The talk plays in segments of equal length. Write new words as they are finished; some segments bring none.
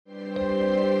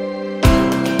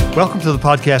Welcome to the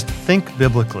podcast, Think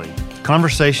Biblically,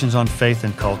 Conversations on Faith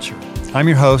and Culture. I'm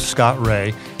your host, Scott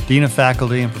Ray, Dean of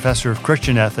Faculty and Professor of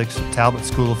Christian Ethics at Talbot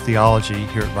School of Theology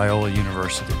here at Biola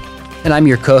University. And I'm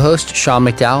your co-host, Sean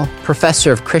McDowell,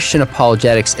 Professor of Christian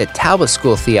Apologetics at Talbot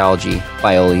School of Theology,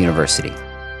 Biola University.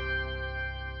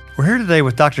 We're here today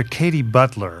with Dr. Katie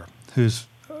Butler, who's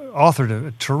authored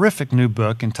a terrific new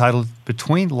book entitled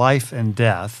Between Life and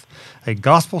Death, a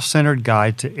gospel-centered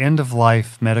guide to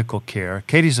end-of-life medical care.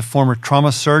 Katie's a former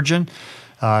trauma surgeon,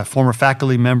 former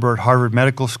faculty member at Harvard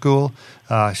Medical School.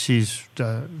 She's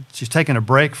taken a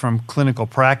break from clinical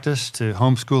practice to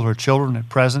homeschool her children at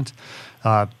present.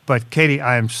 But Katie,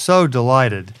 I am so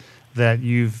delighted that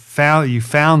you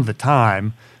found the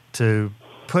time to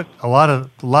put a lot of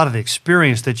the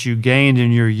experience that you gained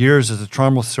in your years as a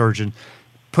trauma surgeon,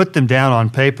 put them down on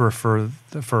paper for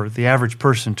the average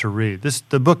person to read.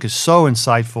 The book is so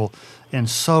insightful and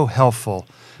so helpful.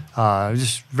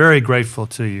 Just very grateful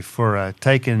to you for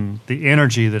taking the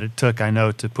energy that it took, I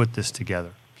know, to put this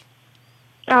together.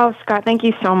 Oh, Scott, thank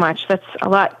you so much. That's a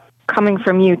lot coming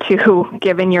from you, too,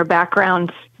 given your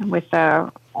background with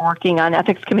working on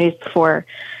ethics committees before.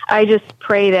 I just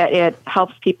pray that it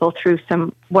helps people through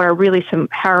what are really some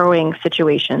harrowing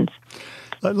situations.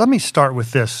 Let me start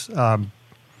with this.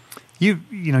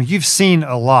 You've seen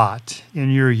a lot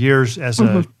in your years as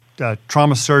a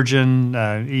trauma surgeon,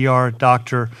 ER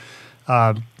doctor,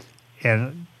 and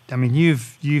I mean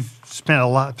you've spent a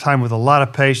lot of time with a lot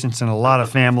of patients and a lot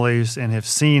of families, and have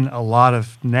seen a lot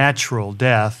of natural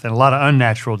death and a lot of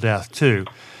unnatural death too.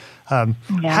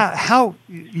 How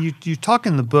you talk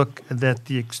in the book that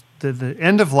the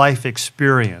end of life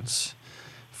experience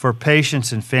for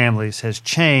patients and families has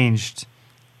changed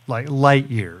like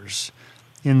light years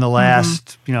in the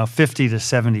last 50 to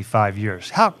 75 years.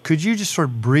 How could you just sort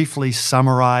of briefly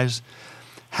summarize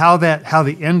how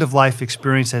the end of life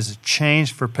experience has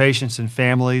changed for patients and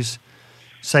families,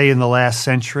 say in the last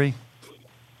century?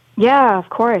 Yeah,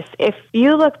 of course. If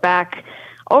you look back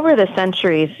over the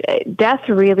centuries, death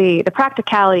really, the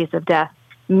practicalities of death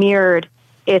mirrored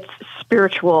its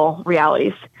spiritual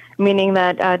realities, meaning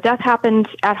that death happened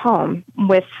at home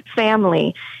with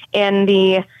family in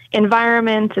the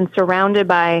environment and surrounded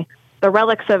by the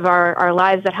relics of our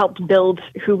lives that helped build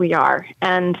who we are.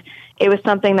 And it was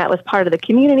something that was part of the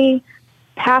community.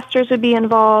 Pastors would be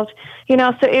involved,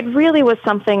 so it really was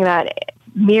something that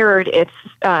mirrored its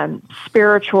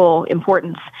spiritual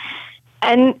importance.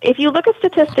 And if you look at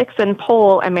statistics and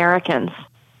poll Americans,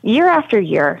 year after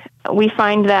year, we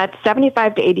find that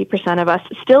 75 to 80% of us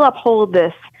still uphold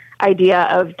this idea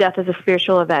of death as a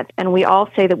spiritual event, and we all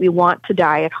say that we want to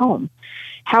die at home.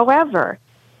 However,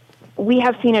 we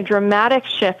have seen a dramatic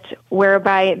shift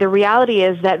whereby the reality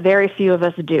is that very few of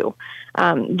us do.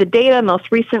 The data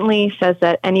most recently says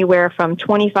that anywhere from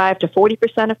 25 to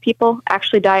 40% of people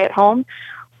actually die at home,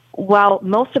 while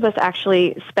most of us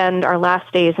actually spend our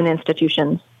last days in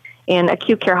institutions, in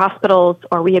acute care hospitals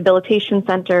or rehabilitation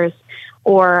centers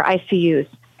or ICUs.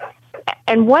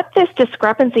 And what this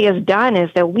discrepancy has done is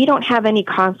that we don't have any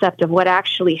concept of what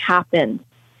actually happens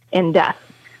in death,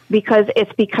 because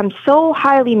it's become so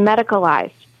highly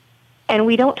medicalized and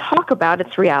we don't talk about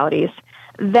its realities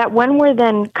that when we're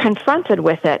then confronted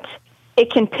with it, it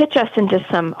can pitch us into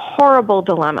some horrible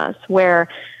dilemmas where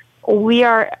we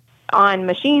are on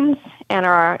machines and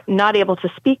are not able to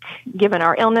speak given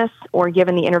our illness or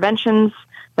given the interventions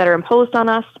that are imposed on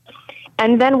us.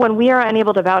 And then when we are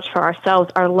unable to vouch for ourselves,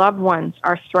 our loved ones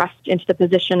are thrust into the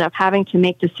position of having to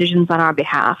make decisions on our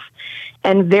behalf.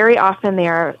 And very often they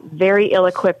are very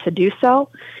ill-equipped to do so.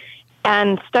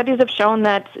 And studies have shown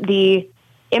that the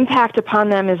impact upon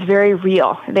them is very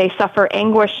real. They suffer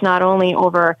anguish not only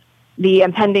over the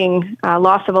impending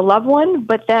loss of a loved one,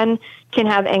 but then can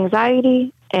have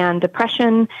anxiety and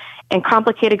depression and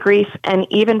complicated grief and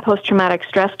even post-traumatic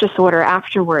stress disorder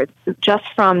afterwards, just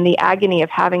from the agony of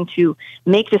having to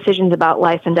make decisions about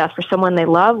life and death for someone they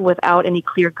love without any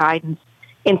clear guidance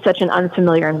in such an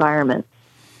unfamiliar environment.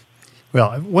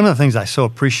 Well, one of the things I so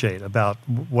appreciate about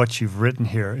what you've written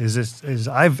here is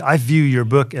I view your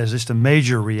book as just a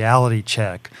major reality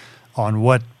check on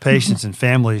what patients and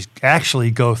families actually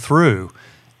go through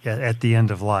at the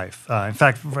end of life. In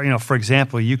fact, for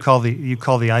example, you call the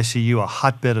ICU a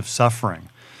hotbed of suffering.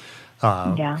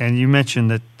 And you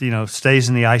mentioned that stays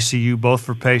in the ICU, both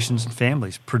for patients and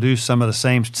families, produce some of the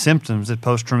same symptoms that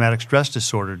post-traumatic stress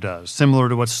disorder does, similar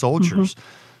to what soldiers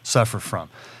suffer from.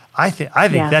 I think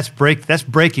that's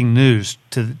breaking news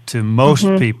to most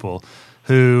people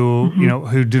who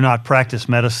who do not practice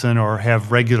medicine or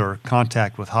have regular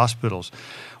contact with hospitals.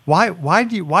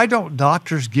 Why don't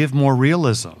doctors give more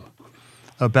realism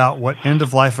about what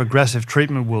end-of-life aggressive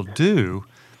treatment will do,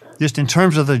 just in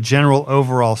terms of the general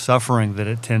overall suffering that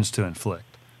it tends to inflict?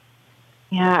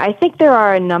 Yeah, I think there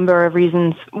are a number of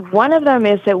reasons. One of them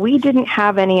is that we didn't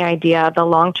have any idea of the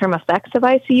long-term effects of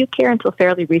ICU care until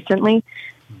fairly recently.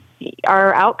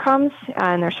 Our outcomes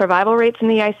and their survival rates in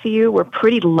the ICU were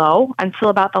pretty low until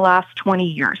about the last 20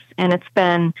 years. And it's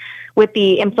been with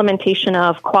the implementation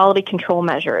of quality control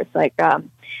measures, like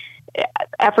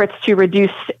efforts to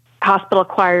reduce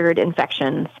hospital-acquired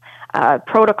infections,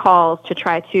 protocols to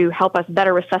try to help us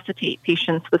better resuscitate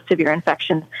patients with severe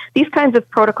infections. These kinds of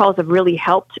protocols have really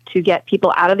helped to get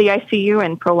people out of the ICU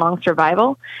and prolong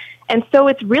survival. And so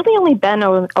it's really only been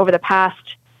over the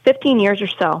past 15 years or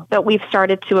so that we've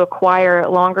started to acquire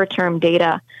longer-term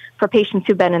data for patients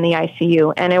who've been in the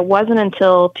ICU. And it wasn't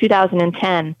until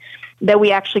 2010 that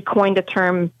we actually coined a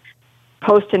term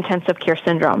post-intensive care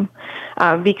syndrome,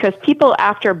 because people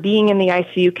after being in the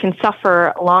ICU can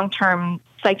suffer long-term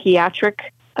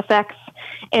psychiatric effects.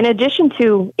 In addition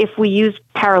to, if we use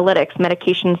paralytics,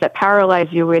 medications that paralyze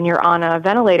you when you're on a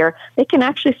ventilator, they can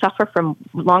actually suffer from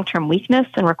long-term weakness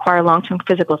and require long-term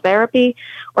physical therapy,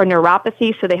 or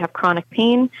neuropathy, so they have chronic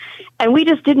pain. And we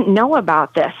just didn't know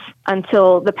about this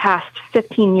until the past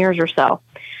 15 years or so.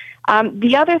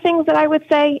 The other things that I would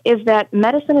say is that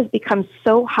medicine has become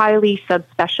so highly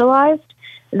subspecialized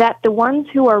that the ones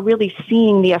who are really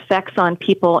seeing the effects on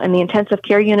people in the intensive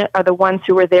care unit are the ones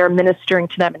who are there ministering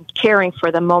to them and caring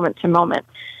for them moment to moment.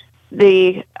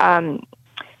 The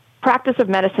practice of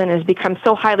medicine has become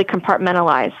so highly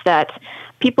compartmentalized that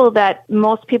the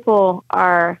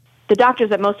doctors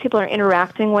that most people are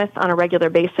interacting with on a regular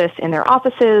basis in their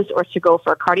offices or to go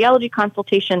for a cardiology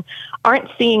consultation aren't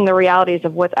seeing the realities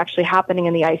of what's actually happening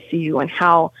in the ICU and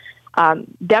how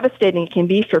devastating it can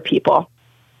be for people.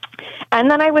 And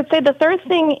then I would say the third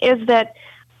thing is that,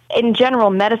 in general,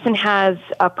 medicine has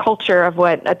a culture of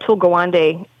what Atul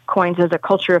Gawande coins as a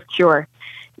culture of cure.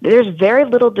 There's very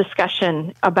little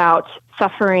discussion about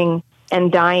suffering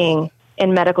and dying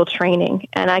in medical training.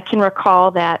 And I can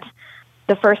recall that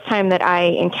the first time that I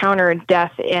encountered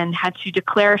death and had to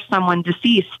declare someone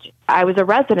deceased, I was a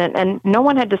resident, and no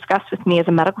one had discussed with me as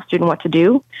a medical student what to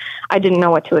do. I didn't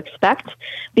know what to expect,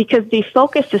 because the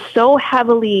focus is so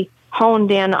heavily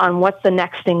honed in on what's the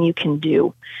next thing you can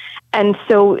do. And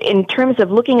so in terms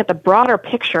of looking at the broader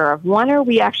picture of when are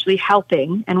we actually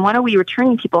helping and when are we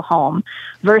returning people home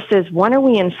versus when are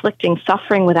we inflicting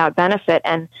suffering without benefit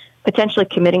and potentially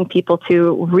committing people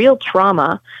to real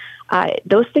trauma,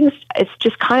 those things, it's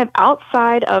just kind of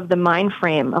outside of the mind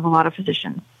frame of a lot of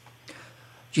physicians.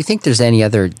 Do you think there's any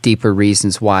other deeper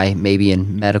reasons why maybe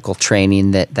in medical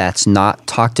training that's not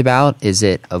talked about? Is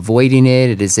it avoiding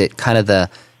it? Is it kind of the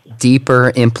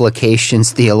deeper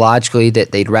implications theologically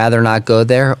that they'd rather not go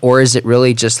there? Or is it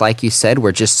really just like you said,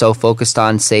 we're just so focused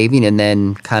on saving and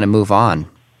then kind of move on?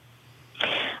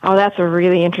 Oh, that's a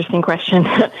really interesting question.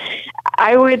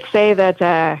 I would say that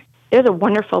there's a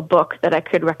wonderful book that I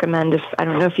could recommend. I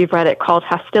don't know if you've read it, called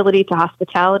Hostility to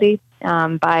Hospitality,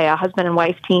 by a husband and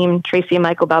wife team, Tracy and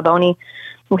Michael Balboni.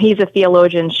 Well, he's a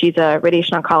theologian, she's a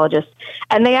radiation oncologist.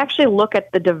 And they actually look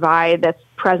at the divide that's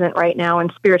present right now in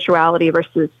spirituality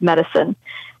versus medicine.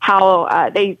 How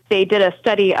they did a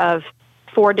study of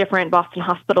 4 different Boston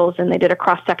hospitals, and they did a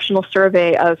cross-sectional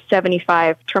survey of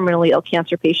 75 terminally ill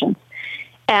cancer patients.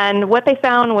 And what they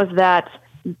found was that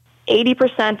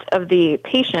 80% of the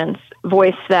patients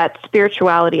voiced that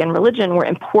spirituality and religion were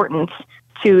important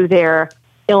to their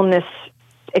illness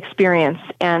experience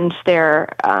and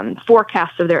their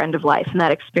forecast of their end of life and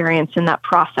that experience and that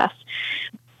process.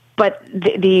 But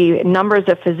the numbers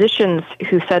of physicians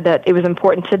who said that it was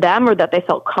important to them or that they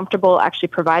felt comfortable actually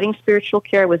providing spiritual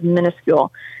care was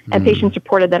minuscule. And patients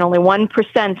reported that only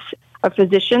 1% of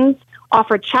physicians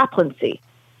offered chaplaincy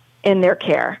in their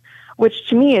care, which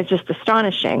to me is just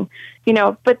astonishing.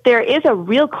 But there is a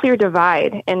real clear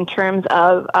divide in terms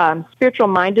of spiritual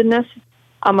mindedness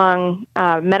among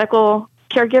medical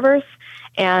caregivers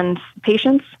and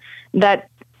patients that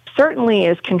certainly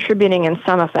is contributing in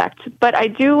some effect. But I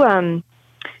do,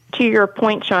 to your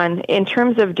point, Sean, in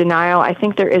terms of denial, I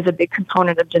think there is a big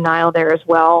component of denial there as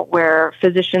well, where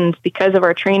physicians, because of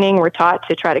our training, we're taught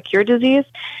to try to cure disease.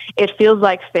 It feels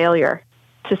like failure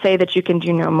to say that you can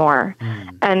do no more.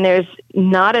 And there's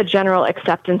not a general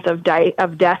acceptance of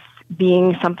death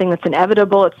being something that's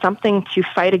inevitable. It's something to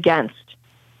fight against.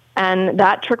 And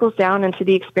that trickles down into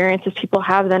the experiences people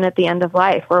have then at the end of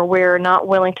life, where we're not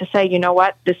willing to say, you know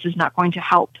what, this is not going to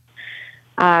help.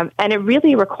 And it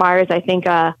really requires, I think,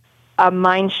 a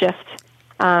mind shift,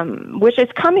 which is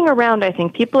coming around. I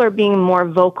think people are being more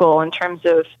vocal in terms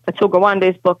of Atul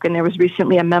Gawande's book, and there was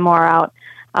recently a memoir out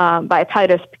by a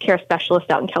palliative care specialist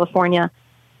out in California,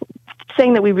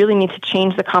 saying that we really need to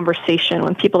change the conversation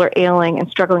when people are ailing and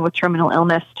struggling with terminal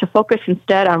illness to focus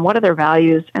instead on what are their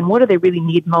values and what do they really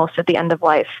need most at the end of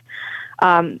life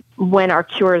when our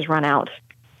cures run out.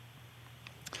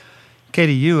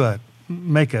 Katie, you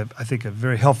make, I think, a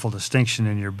very helpful distinction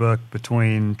in your book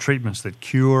between treatments that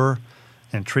cure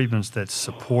and treatments that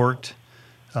support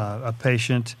a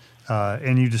patient.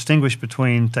 And you distinguish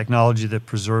between technology that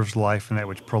preserves life and that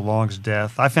which prolongs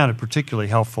death. I found it particularly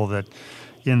helpful that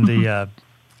in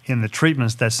the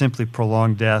treatments that simply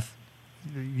prolong death,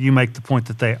 you make the point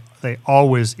that they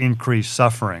always increase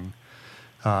suffering.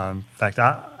 In fact,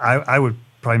 I would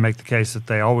probably make the case that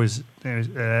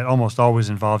it almost always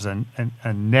involves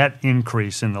a net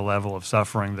increase in the level of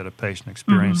suffering that a patient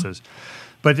experiences.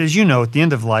 But as you know, at the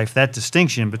end of life, that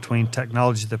distinction between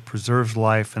technology that preserves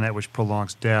life and that which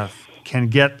prolongs death can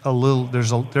get a little.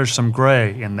 There's some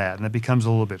gray in that, and it becomes a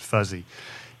little bit fuzzy.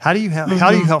 How do you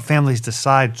help families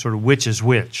decide sort of which is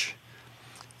which?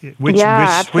 Which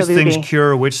things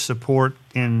cure, which support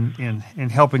in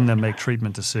helping them make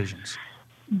treatment decisions?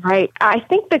 Right. I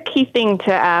think the key thing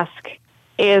to ask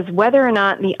is whether or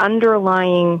not the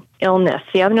underlying illness,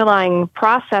 the underlying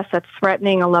process that's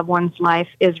threatening a loved one's life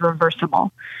is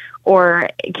reversible, or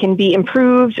it can be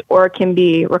improved, or it can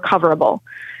be recoverable.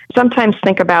 Sometimes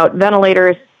think about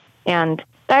ventilators and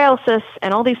dialysis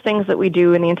and all these things that we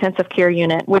do in the intensive care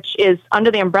unit, which is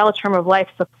under the umbrella term of life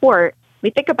support.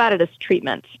 We think about it as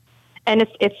treatment, and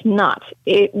it's not.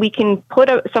 We can put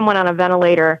someone on a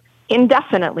ventilator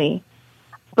indefinitely,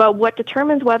 but what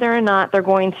determines whether or not they're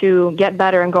going to get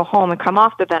better and go home and come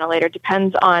off the ventilator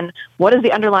depends on what is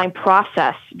the underlying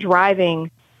process driving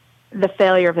the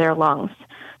failure of their lungs.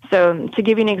 So to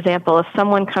give you an example, if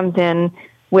someone comes in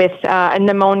with a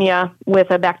pneumonia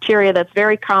with a bacteria that's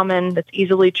very common, that's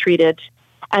easily treated,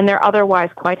 and they're otherwise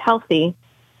quite healthy,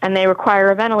 and they require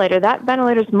a ventilator, that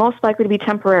ventilator is most likely to be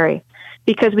temporary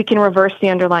because we can reverse the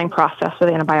underlying process with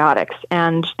antibiotics.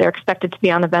 And they're expected to be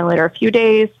on the ventilator a few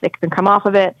days, they can come off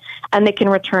of it, and they can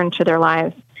return to their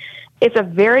lives. It's a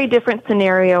very different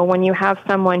scenario when you have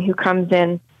someone who comes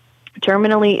in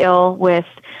terminally ill with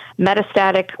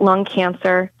metastatic lung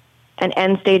cancer and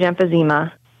end-stage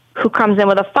emphysema, who comes in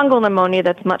with a fungal pneumonia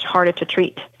that's much harder to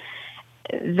treat.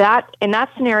 In that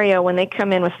scenario, when they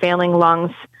come in with failing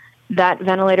lungs, that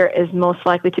ventilator is most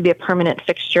likely to be a permanent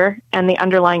fixture, and the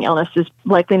underlying illness is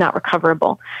likely not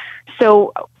recoverable.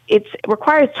 So it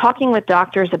requires talking with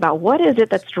doctors about what is it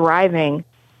that's driving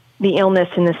the illness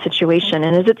in this situation,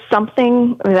 and is it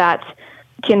something that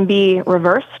can be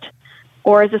reversed,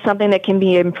 or is it something that can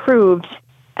be improved?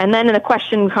 And then the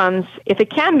question comes, if it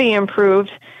can be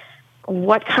improved,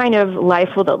 what kind of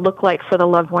life will it look like for the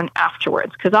loved one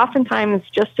afterwards? Because oftentimes,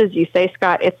 just as you say,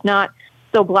 Scott, it's not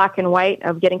so black and white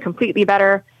of getting completely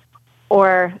better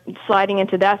or sliding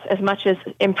into death as much as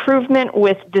improvement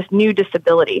with this new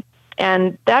disability.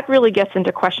 And that really gets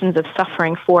into questions of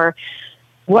suffering for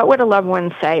what would a loved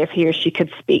one say if he or she could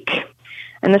speak.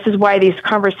 And this is why these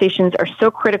conversations are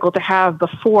so critical to have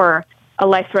before a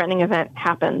life-threatening event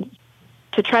happens,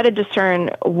 to try to discern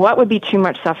what would be too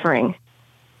much suffering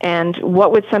and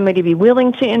what would somebody be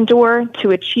willing to endure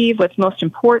to achieve what's most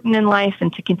important in life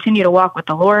and to continue to walk with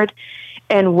the Lord,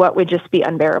 and what would just be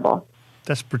unbearable.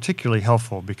 That's particularly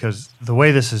helpful because the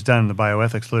way this is done in the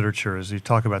bioethics literature is you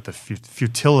talk about the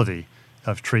futility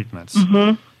of treatments.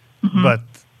 But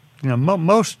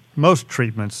most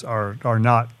treatments are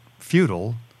not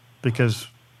futile because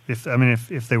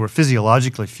if they were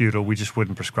physiologically futile, we just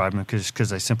wouldn't prescribe them because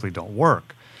they simply don't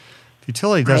work.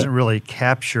 Futility doesn't really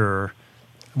capture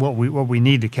what we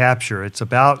need to capture. It's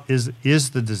about is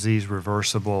the disease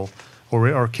reversible,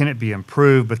 or can it be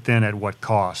improved, but then at what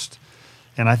cost?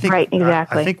 And I think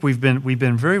I think we've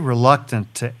been very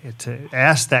reluctant to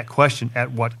ask that question,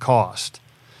 at what cost?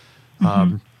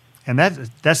 And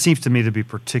that seems to me to be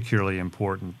particularly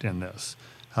important in this.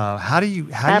 How do you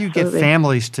get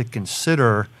families to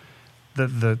consider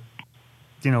the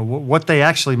what they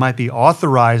actually might be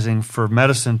authorizing for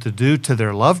medicine to do to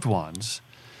their loved ones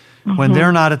when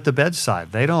they're not at the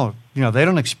bedside? They don't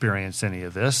experience any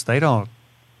of this. They don't.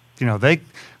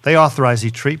 They authorize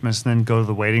these treatments and then go to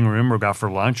the waiting room or go out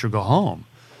for lunch or go home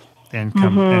and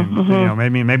come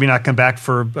maybe not come back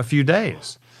for a few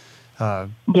days.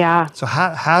 So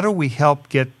how do we help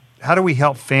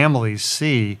families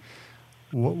see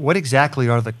what exactly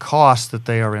are the costs that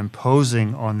they are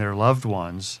imposing on their loved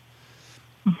ones?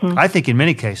 I think in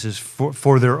many cases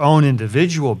for their own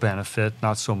individual benefit,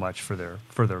 not so much for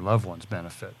their loved ones'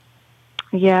 benefit.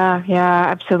 Yeah,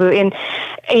 absolutely. And,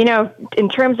 in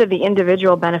terms of the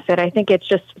individual benefit, I think it's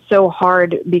just so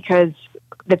hard because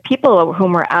the people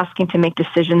whom we're asking to make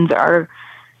decisions are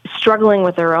struggling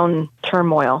with their own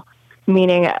turmoil,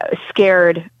 meaning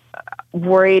scared,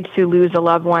 worried to lose a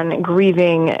loved one,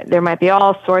 grieving. There might be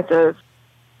all sorts of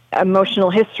emotional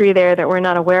history there that we're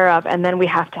not aware of, and then we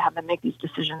have to have them make these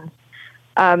decisions.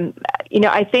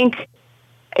 I think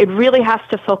it really has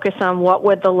to focus on what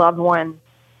would the loved one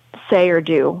say or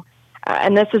do.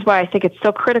 And this is why I think it's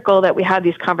so critical that we have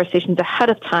these conversations ahead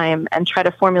of time and try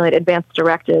to formulate advanced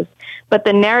directives. But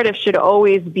the narrative should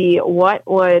always be, what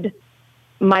would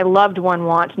my loved one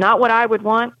want? Not what I would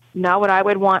want, not what I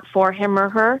would want for him or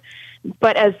her,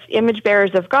 but as image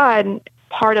bearers of God,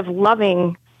 part of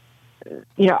loving,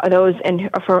 those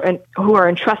who are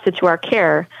entrusted to our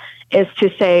care is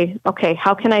to say, okay,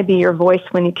 how can I be your voice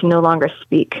when you can no longer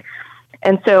speak?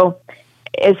 And so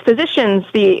as physicians,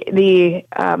 the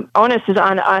onus is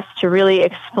on us to really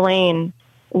explain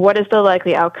what is the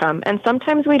likely outcome. And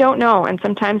sometimes we don't know, and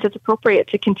sometimes it's appropriate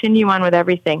to continue on with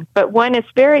everything. But when it's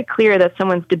very clear that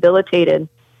someone's debilitated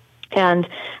and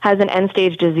has an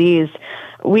end-stage disease,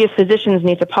 we as physicians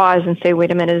need to pause and say,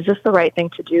 wait a minute, is this the right thing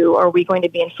to do? Or are we going to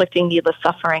be inflicting needless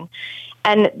suffering?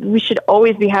 And we should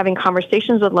always be having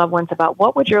conversations with loved ones about,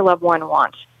 what would your loved one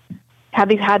want? Have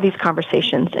they had these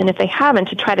conversations? And if they haven't,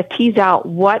 to try to tease out,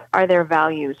 what are their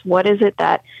values? What is it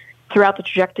that throughout the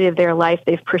trajectory of their life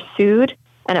they've pursued,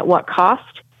 and at what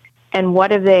cost? And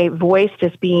what have they voiced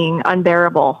as being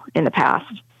unbearable in the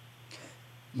past?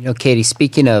 Katie,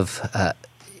 speaking of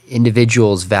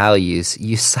individuals' values,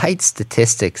 you cite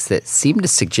statistics that seem to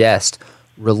suggest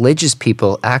religious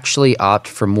people actually opt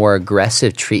for more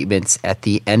aggressive treatments at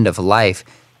the end of life,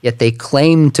 yet they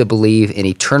claim to believe in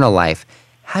eternal life.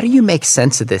 How do you make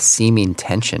sense of this seeming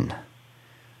tension?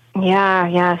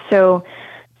 Yeah. So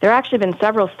there have actually been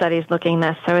several studies looking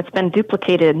at this, so it's been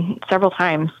duplicated several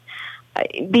times.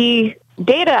 The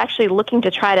data actually looking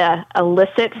to try to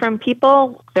elicit from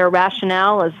people their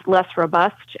rationale is less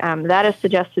robust. That has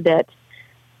suggested that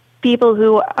people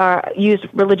who use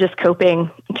religious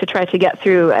coping to try to get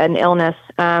through an illness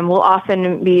will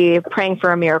often be praying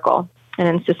for a miracle and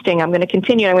insisting, I'm going to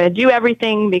continue, I'm going to do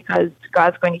everything because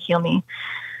God's going to heal me.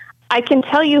 I can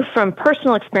tell you from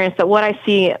personal experience that what I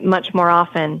see much more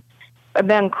often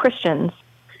among Christians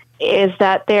is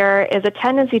that there is a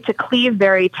tendency to cleave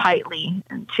very tightly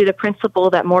to the principle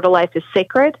that mortal life is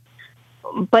sacred,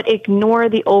 but ignore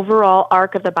the overall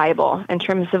arc of the Bible in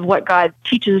terms of what God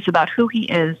teaches us about who he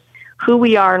is, who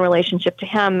we are in relationship to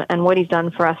him, and what he's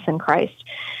done for us in Christ.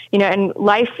 And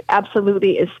life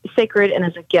absolutely is sacred and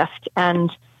is a gift.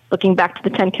 And looking back to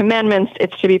the Ten Commandments,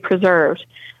 it's to be preserved.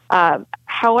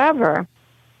 However,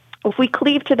 if we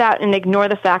cleave to that and ignore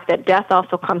the fact that death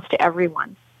also comes to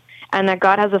everyone, and that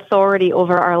God has authority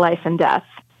over our life and death,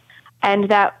 and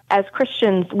that as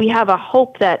Christians we have a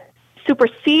hope that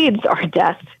supersedes our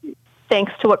death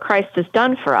thanks to what Christ has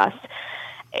done for us,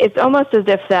 it's almost as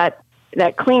if that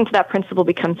clinging to that principle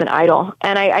becomes an idol.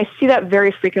 And I see that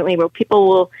very frequently, where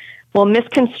people will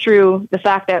misconstrue the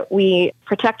fact that we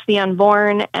protect the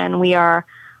unborn and we are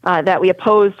that we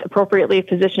oppose appropriately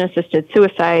physician-assisted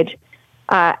suicide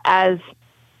as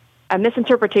a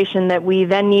misinterpretation that we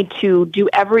then need to do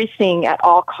everything at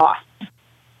all costs.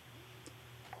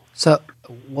 So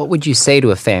what would you say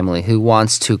to a family who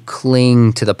wants to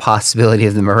cling to the possibility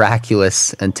of the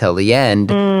miraculous until the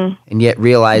end and yet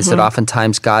realize that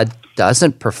oftentimes God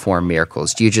doesn't perform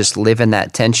miracles? Do you just live in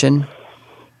that tension?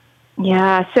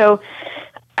 Yeah. So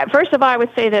first of all, I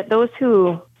would say that those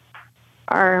who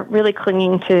are really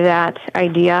clinging to that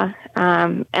idea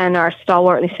and are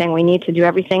stalwartly saying we need to do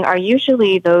everything are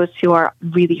usually those who are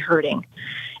really hurting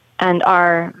and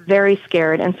are very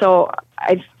scared. And so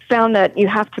I've found that you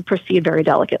have to proceed very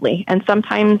delicately. And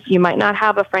sometimes you might not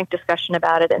have a frank discussion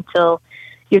about it until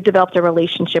you've developed a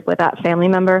relationship with that family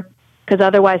member, because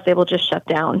otherwise they will just shut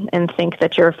down and think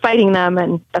that you're fighting them,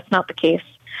 and that's not the case.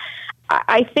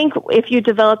 I think if you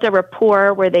developed a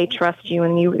rapport where they trust you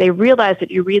and they realize that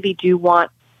you really do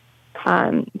want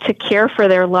to care for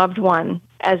their loved one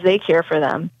as they care for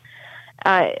them,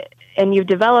 and you've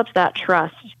developed that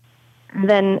trust,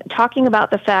 then talking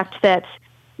about the fact that,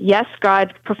 yes,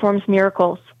 God performs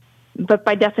miracles, but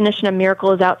by definition a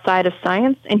miracle is outside of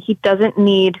science, and he doesn't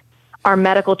need our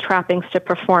medical trappings to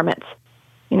perform it.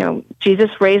 Jesus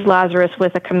raised Lazarus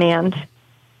with a command.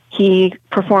 He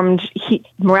performed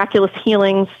miraculous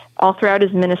healings all throughout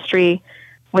his ministry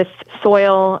with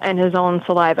soil and his own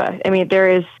saliva. I mean,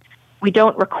 we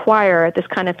don't require this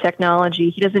kind of technology.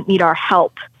 He doesn't need our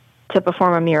help to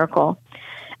perform a miracle.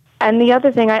 And the other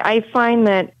thing, I find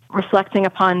that reflecting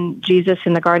upon Jesus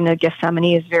in the Garden of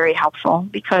Gethsemane is very helpful,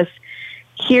 because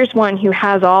here's one who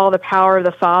has all the power of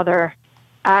the Father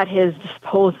at his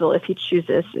disposal if he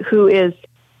chooses, who is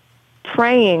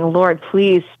praying, Lord,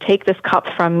 please take this cup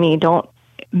from me. Don't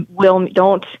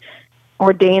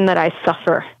ordain that I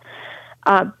suffer.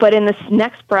 But in this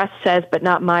next breath says, but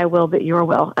not my will, but your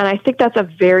will. And I think that's a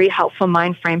very helpful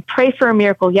mind frame. Pray for a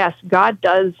miracle. Yes, God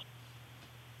does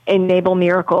enable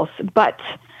miracles, but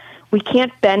we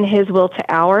can't bend his will to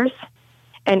ours.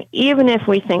 And even if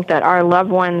we think that our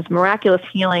loved one's miraculous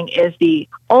healing is the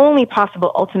only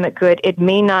possible ultimate good, it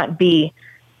may not be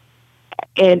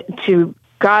to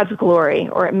God's glory,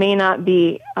 or it may not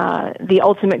be the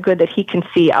ultimate good that he can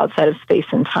see outside of space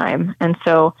and time. And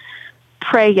so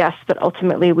pray, yes, but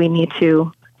ultimately we need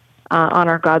to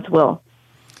honor God's will.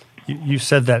 You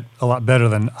said that a lot better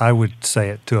than I would say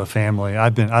it to a family.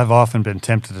 I've often been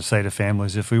tempted to say to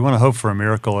families, if we want to hope for a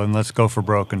miracle, then let's go for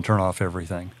broke and turn off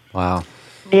everything. Wow.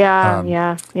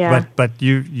 Yeah. But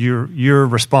your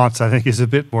response, I think, is a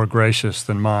bit more gracious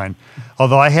than mine.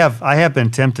 Although I have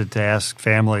been tempted to ask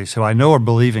families who I know are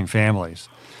believing families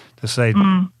to say,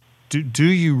 do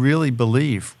you really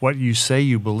believe what you say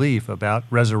you believe about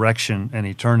resurrection and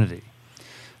eternity?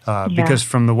 Because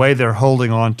from the way they're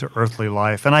holding on to earthly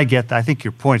life, and I think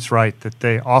your point's right that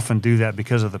they often do that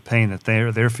because of the pain that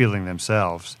they're feeling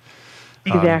themselves.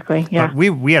 Exactly. But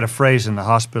we had a phrase in the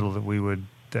hospital that we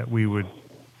would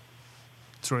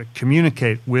sort of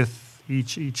communicate with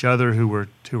each other who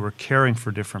were caring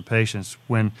for different patients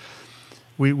when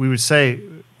we would say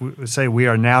we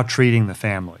are now treating the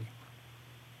family.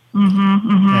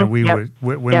 And we would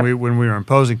when we were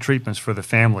imposing treatments for the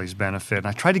family's benefit, and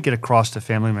I tried to get across to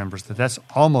family members that that's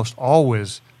almost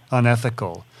always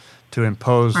unethical to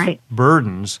impose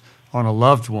burdens on a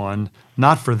loved one,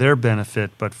 not for their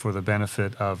benefit, but for the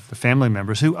benefit of the family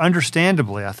members who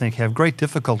understandably, I think, have great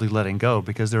difficulty letting go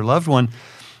because their loved one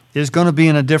is going to be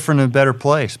in a different and better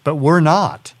place. But we're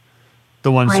not.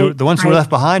 The ones who are left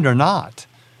behind are not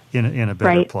in a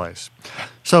better place.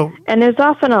 So, and there's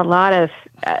often a lot of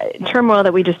turmoil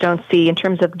that we just don't see in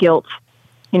terms of guilt.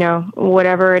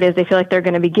 Whatever it is, they feel like they're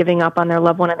going to be giving up on their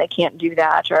loved one and they can't do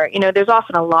that. Or, there's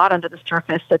often a lot under the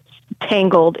surface that's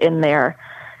tangled in there.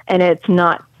 And it's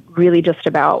not really just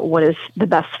about what is the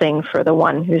best thing for the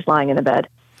one who's lying in the bed.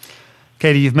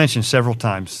 Katie, you've mentioned several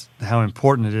times how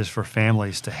important it is for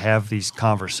families to have these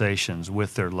conversations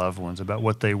with their loved ones about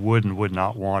what they would and would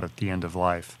not want at the end of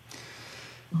life.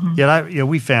 Yet,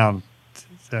 we found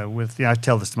I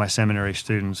tell this to my seminary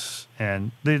students,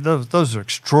 and those are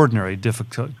extraordinarily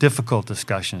difficult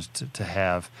discussions to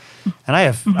have. And I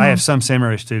have some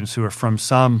seminary students who are from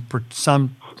some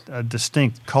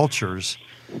distinct cultures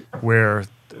where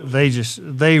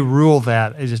they rule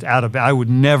that as just out of. I would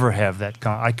never have that.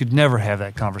 I could never have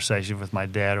that conversation with my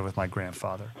dad or with my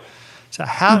grandfather. So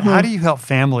how do you help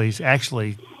families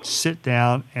actually sit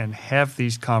down and have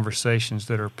these conversations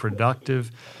that are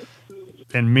productive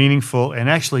and meaningful, and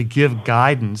actually give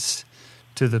guidance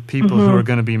to the people who are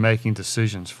going to be making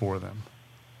decisions for them?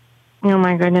 Oh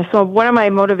my goodness! So one of my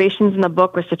motivations in the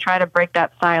book was to try to break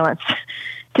that silence,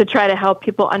 to try to help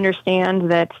people understand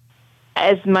that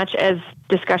as much as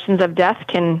discussions of death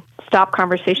can stop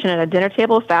conversation at a dinner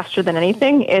table faster than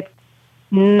anything, it's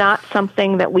not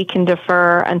something that we can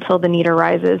defer until the need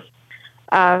arises,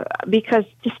 because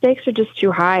the stakes are just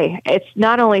too high. It's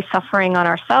not only suffering on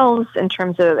ourselves in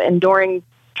terms of enduring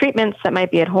treatments that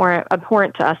might be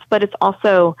abhorrent to us, but it's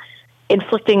also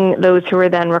inflicting those who are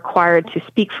then required to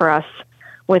speak for us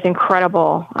with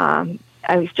incredible,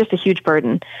 it's just a huge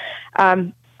burden.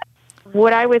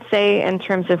 What I would say in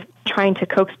terms of trying to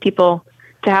coax people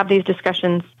to have these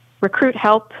discussions, recruit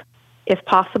help, if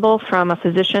possible, from a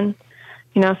physician.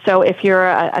 So if you're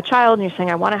a child and you're saying,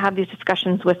 I want to have these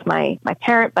discussions with my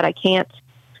parent, but I can't,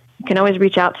 you can always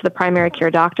reach out to the primary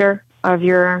care doctor of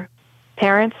your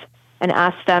parents and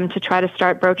ask them to try to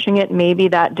start broaching it. Maybe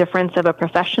that difference of a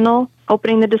professional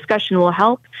opening the discussion will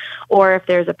help, or if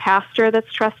there's a pastor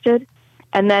that's trusted,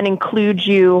 and then include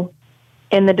you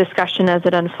in the discussion as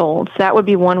it unfolds. That would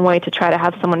be one way to try to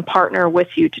have someone partner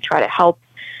with you to try to help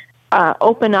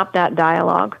open up that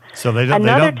dialogue. So they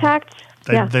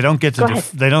don't get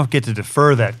to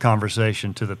defer that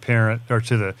conversation to the parent or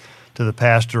to the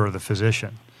pastor or the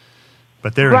physician,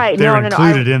 but they're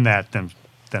included in that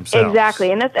themselves.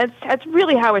 Exactly, and that's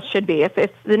really how it should be. If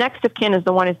the next of kin is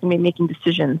the one who's going to be making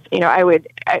decisions,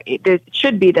 it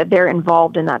should be that they're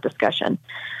involved in that discussion.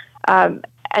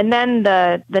 And then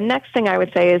the next thing I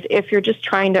would say is, if you're just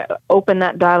trying to open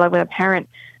that dialogue with a parent,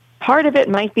 part of it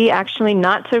might be actually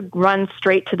not to run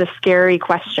straight to the scary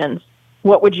questions.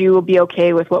 What would you be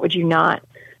okay with? What would you not?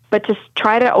 But to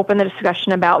try to open the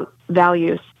discussion about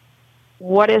values.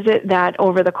 What is it that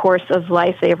over the course of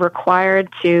life they've required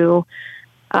to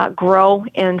grow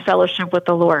in fellowship with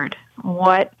the Lord?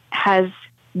 What has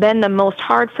been the most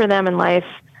hard for them in life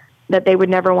that they would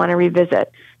never want to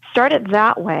revisit? Start it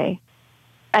that way,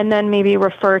 and then maybe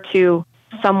refer to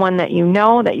someone that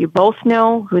you both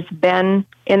know, who's been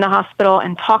in the hospital,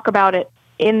 and talk about it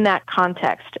in that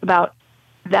context, about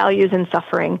values and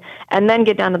suffering, and then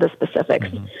get down to the specifics.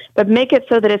 Mm-hmm. But make it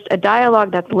so that it's a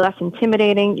dialogue that's less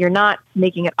intimidating. You're not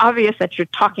making it obvious that you're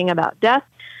talking about death,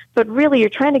 but really you're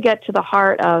trying to get to the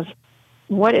heart of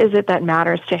what is it that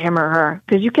matters to him or her,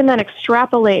 because you can then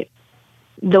extrapolate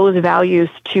those values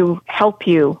to help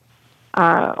you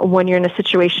when you're in a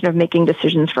situation of making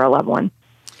decisions for a loved one.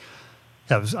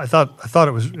 Yeah, I thought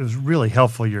it was really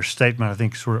helpful, your statement, I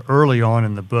think, sort of early on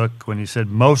in the book when you said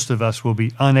most of us will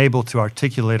be unable to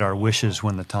articulate our wishes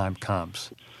when the time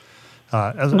comes.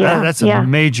 That's a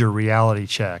major reality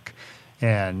check,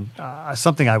 and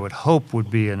something I would hope would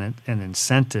be an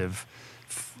incentive,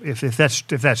 if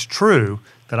that's true,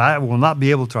 that I will not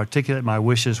be able to articulate my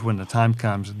wishes when the time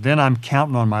comes. Then I'm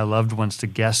counting on my loved ones to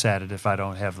guess at it if I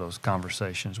don't have those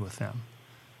conversations with them.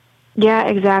 Yeah,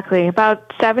 exactly.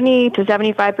 About 70 to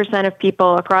 75% of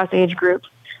people across age groups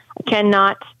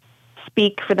cannot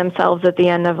speak for themselves at the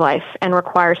end of life and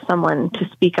require someone to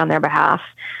speak on their behalf.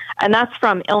 And that's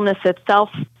from illness itself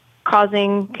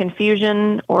causing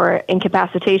confusion or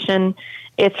incapacitation.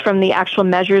 It's from the actual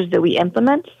measures that we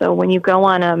implement. So when you go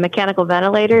on a mechanical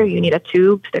ventilator, you need a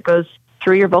tube that goes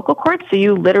through your vocal cords, so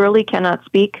you literally cannot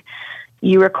speak.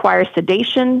 You require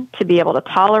sedation to be able to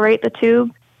tolerate the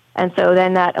tube. And so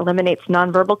then that eliminates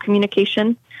nonverbal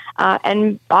communication.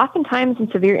 And oftentimes in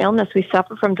severe illness, we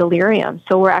suffer from delirium.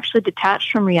 So we're actually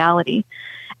detached from reality.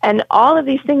 And all of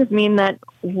these things mean that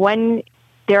when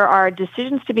there are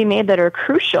decisions to be made that are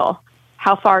crucial,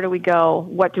 how far do we go?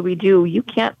 What do we do? You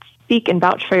can't speak and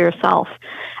vouch for yourself.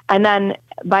 And then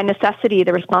by necessity,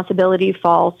 the responsibility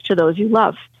falls to those you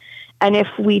love. And if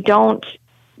we don't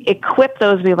equip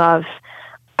those we love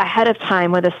ahead of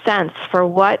time with a sense for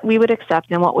what we would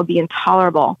accept and what would be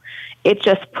intolerable, it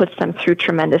just puts them through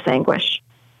tremendous anguish.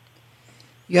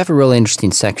 You have a really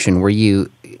interesting section where you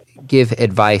give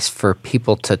advice for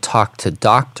people to talk to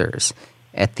doctors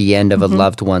at the end of a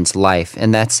loved one's life.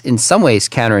 And that's in some ways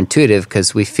counterintuitive,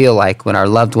 because we feel like when our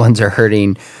loved ones are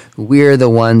hurting, we're the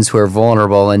ones who are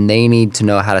vulnerable and they need to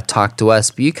know how to talk to us.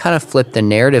 But you kind of flip the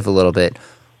narrative a little bit.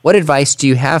 What advice do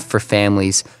you have for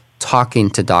families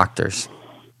talking to doctors?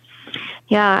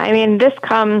 Yeah, I mean, this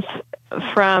comes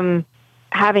from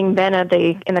having been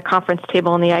in the conference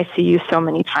table in the ICU so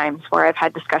many times, where I've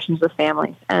had discussions with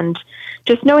families, and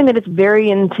just knowing that it's very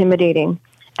intimidating,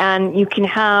 and you can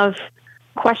have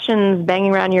questions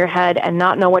banging around your head and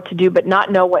not know what to do, but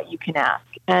not know what you can ask.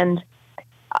 And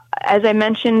as I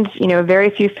mentioned, very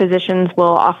few physicians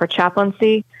will offer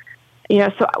chaplaincy.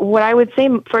 So what I would say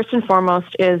first and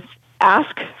foremost is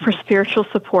ask for spiritual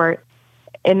support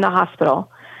in the hospital.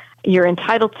 You're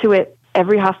entitled to it.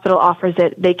 Every hospital offers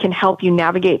it. They can help you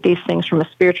navigate these things from a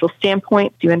spiritual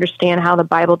standpoint. Do you understand how the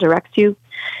Bible directs you?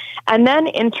 And then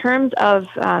in terms of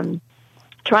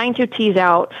trying to tease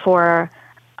out for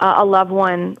a loved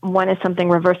one is something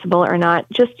reversible or not,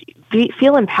 just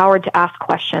feel empowered to ask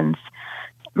questions.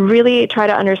 Really try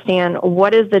to understand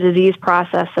what is the disease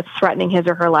process that's threatening his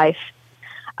or her life.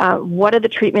 What are the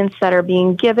treatments that are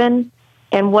being given?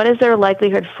 And what is their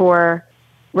likelihood for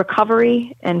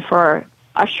recovery and for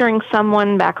ushering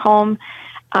someone back home,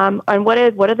 and what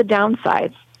are the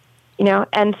downsides?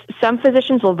 And some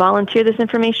physicians will volunteer this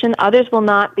information, others will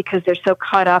not, because they're so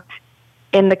caught up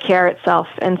in the care itself.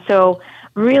 And so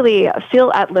really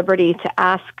feel at liberty to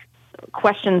ask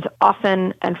questions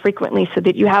often and frequently so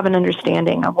that you have an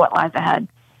understanding of what lies ahead.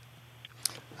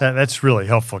 That's really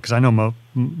helpful, because I know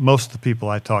most of the people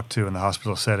I talk to in the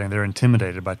hospital setting, they're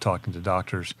intimidated by talking to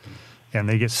doctors. And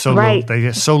they get so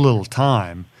little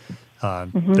time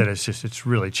that it's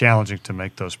really challenging to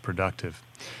make those productive.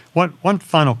 One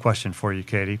final question for you,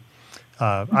 Katie.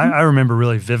 I remember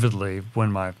really vividly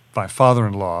when my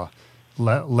father-in-law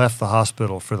left the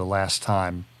hospital for the last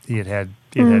time. He had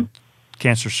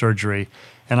cancer surgery,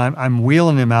 and I'm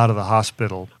wheeling him out of the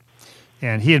hospital.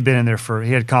 And he had been in there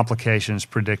he had complications,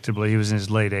 predictably. He was in his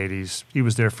late 80s. He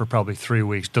was there for probably 3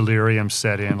 weeks. Delirium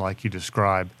set in, like you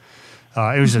described.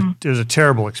 It was a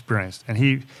terrible experience, and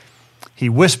he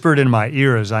whispered in my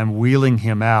ear as I'm wheeling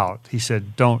him out. He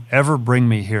said, "Don't ever bring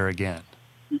me here again."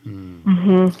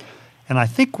 And I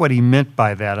think what he meant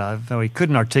by that, though he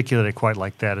couldn't articulate it quite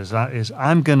like that, is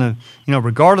I'm going to,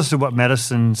 regardless of what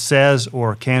medicine says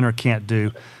or can or can't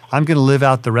do, I'm going to live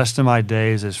out the rest of my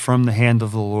days as from the hand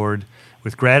of the Lord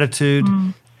with gratitude,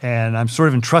 and I'm sort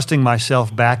of entrusting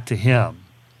myself back to Him.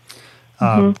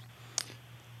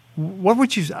 what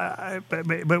would you?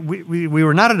 But we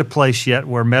were not at a place yet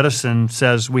where medicine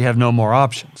says we have no more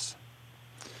options.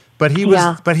 But he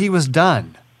was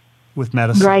done with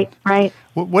medicine. Right.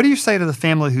 What do you say to the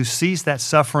family who sees that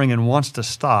suffering and wants to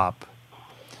stop?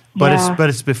 But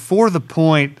it's before the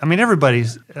point. I mean,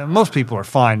 most people are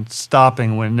fine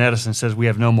stopping when medicine says we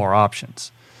have no more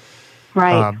options.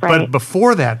 Right. But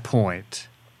before that point,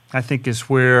 I think is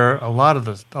where a lot of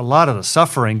the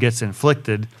suffering gets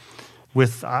inflicted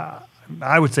with,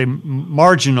 I would say,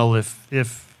 marginal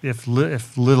if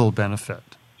little benefit.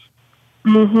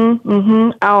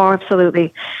 Oh,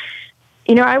 absolutely.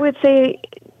 I would say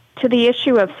to the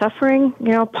issue of suffering,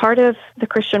 part of the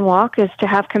Christian walk is to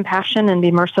have compassion and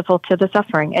be merciful to the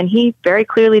suffering. And he very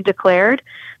clearly declared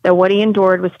that what he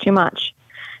endured was too much,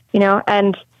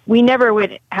 and we never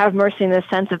would have mercy in the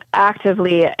sense of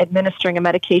actively administering a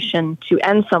medication to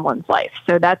end someone's life.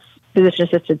 So that's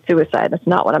physician-assisted suicide. That's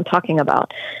not what I'm talking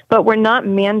about. But we're not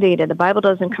mandated. The Bible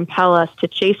doesn't compel us to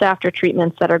chase after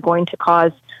treatments that are going to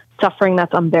cause suffering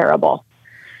that's unbearable.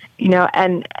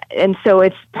 And so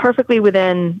it's perfectly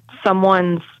within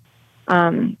someone's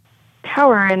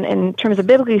power, in terms of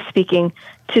biblically speaking,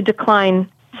 to decline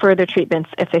further treatments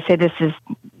if they say this is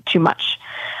too much.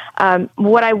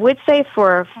 What I would say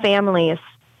for families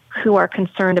who are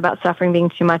concerned about suffering being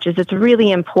too much is it's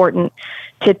really important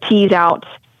to tease out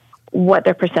what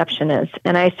their perception is.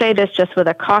 And I say this just with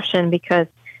a caution because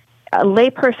a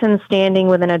layperson standing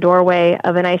within a doorway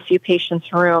of an ICU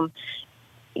patient's room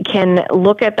can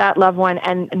look at that loved one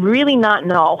and really not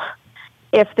know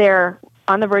if they're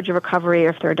on the verge of recovery or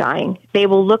if they're dying. They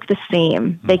will look the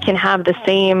same. They can have the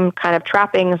same kind of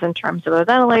trappings in terms of a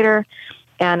ventilator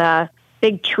and a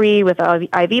big tree with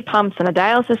IV pumps and a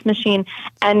dialysis machine,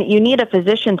 and you need a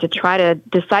physician to try to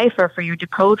decipher for you,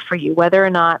 decode for you, whether or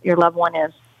not your loved one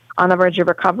is on the verge of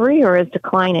recovery or is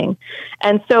declining.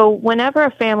 And so whenever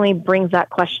a family brings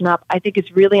that question up, I think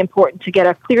it's really important to get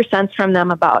a clear sense from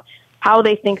them about how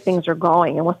they think things are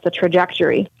going and what's the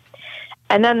trajectory.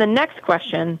 And then the next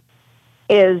question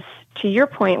is, to your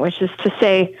point, which is to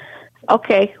say,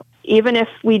 okay, even if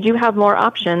we do have more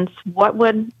options, what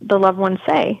would the loved one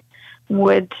say?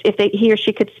 If he or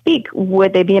she could speak,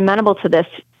 would they be amenable to this,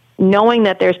 knowing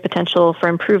that there's potential for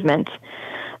improvement?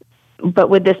 But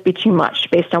would this be too much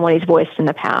based on what he's voiced in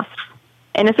the past?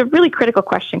 And it's a really critical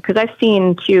question because I've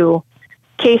seen two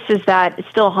cases that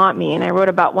still haunt me, and I wrote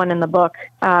about one in the book,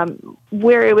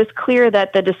 where it was clear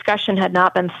that the discussion had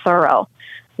not been thorough,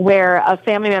 where a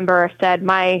family member said,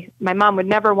 my mom would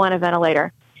never want a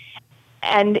ventilator.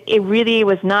 And it really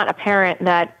was not apparent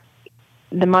that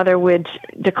the mother would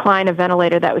decline a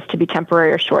ventilator that was to be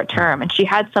temporary or short term. And she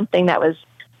had something that was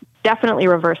definitely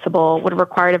reversible, would have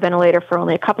required a ventilator for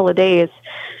only a couple of days.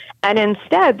 And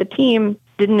instead, the team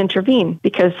didn't intervene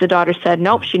because the daughter said,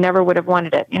 nope, she never would have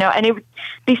wanted it. And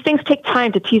these things take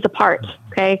time to tease apart,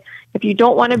 okay? If you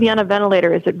don't want to be on a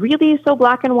ventilator, is it really so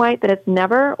black and white that it's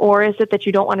never, or is it that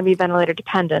you don't want to be ventilator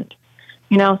dependent?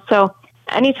 So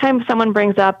anytime someone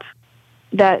brings up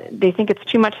that they think it's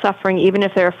too much suffering, even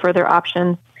if there are further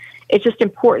options, it's just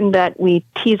important that we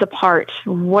tease apart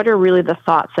what are really the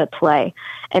thoughts at play.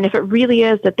 And if it really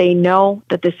is that they know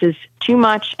that this is too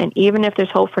much, and even if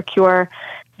there's hope for cure,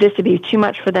 this would be too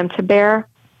much for them to bear,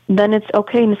 then it's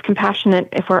okay and it's compassionate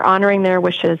if we're honoring their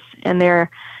wishes and their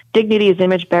dignity as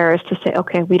image bearers to say,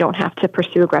 okay, we don't have to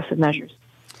pursue aggressive measures.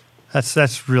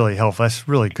 That's really helpful. That's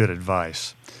really good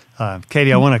advice.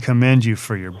 Katie, I want to commend you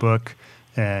for your book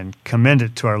and commend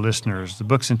it to our listeners. The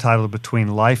book's entitled Between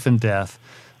Life and Death,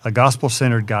 A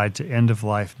Gospel-Centered Guide to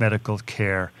End-of-Life Medical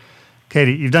Care.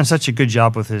 Katie, you've done such a good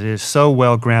job with it. It is so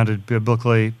well-grounded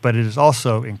biblically, but it is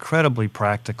also incredibly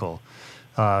practical.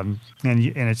 And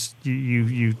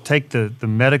you take the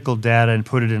medical data and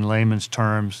put it in layman's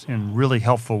terms in really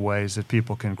helpful ways that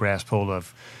people can grasp hold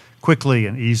of quickly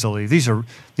and easily. These are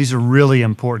really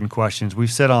important questions.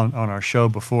 We've said on our show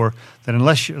before that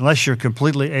unless you're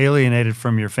completely alienated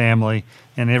from your family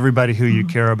and everybody who you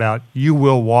care about, you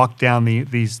will walk down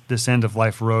this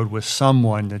end-of-life road with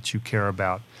someone that you care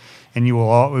about, and we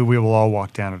will all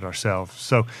walk down it ourselves.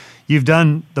 So you've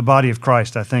done the body of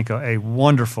Christ, I think, a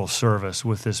wonderful service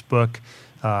with this book,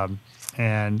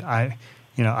 and I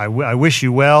wish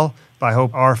you well. I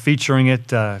hope our featuring it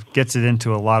gets it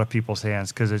into a lot of people's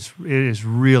hands because it is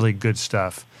really good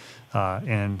stuff,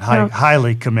 and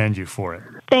highly commend you for it.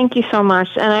 Thank you so much,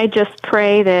 and I just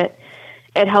pray that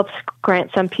it helps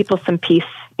grant some people some peace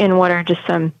in what are just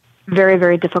some very,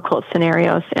 very difficult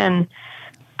scenarios, and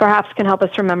perhaps can help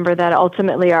us remember that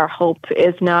ultimately our hope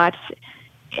is not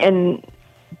in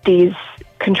these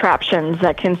contraptions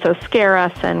that can so scare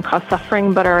us and cause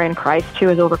suffering, but are in Christ who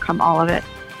has overcome all of it.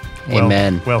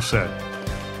 Amen. Well said.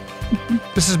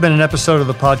 This has been an episode of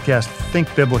the podcast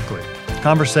Think Biblically,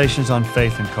 Conversations on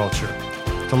Faith and Culture.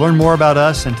 To learn more about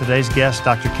us and today's guest,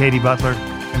 Dr. Katie Butler,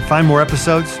 and find more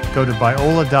episodes, go to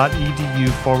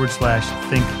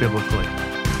biola.edu/thinkbiblically.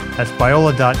 That's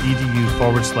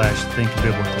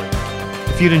biola.edu/thinkbiblically.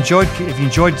 If you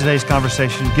enjoyed today's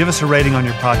conversation, give us a rating on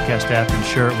your podcast app and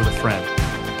share it with a friend.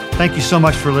 Thank you so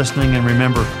much for listening, and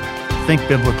remember, think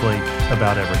biblically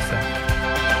about everything.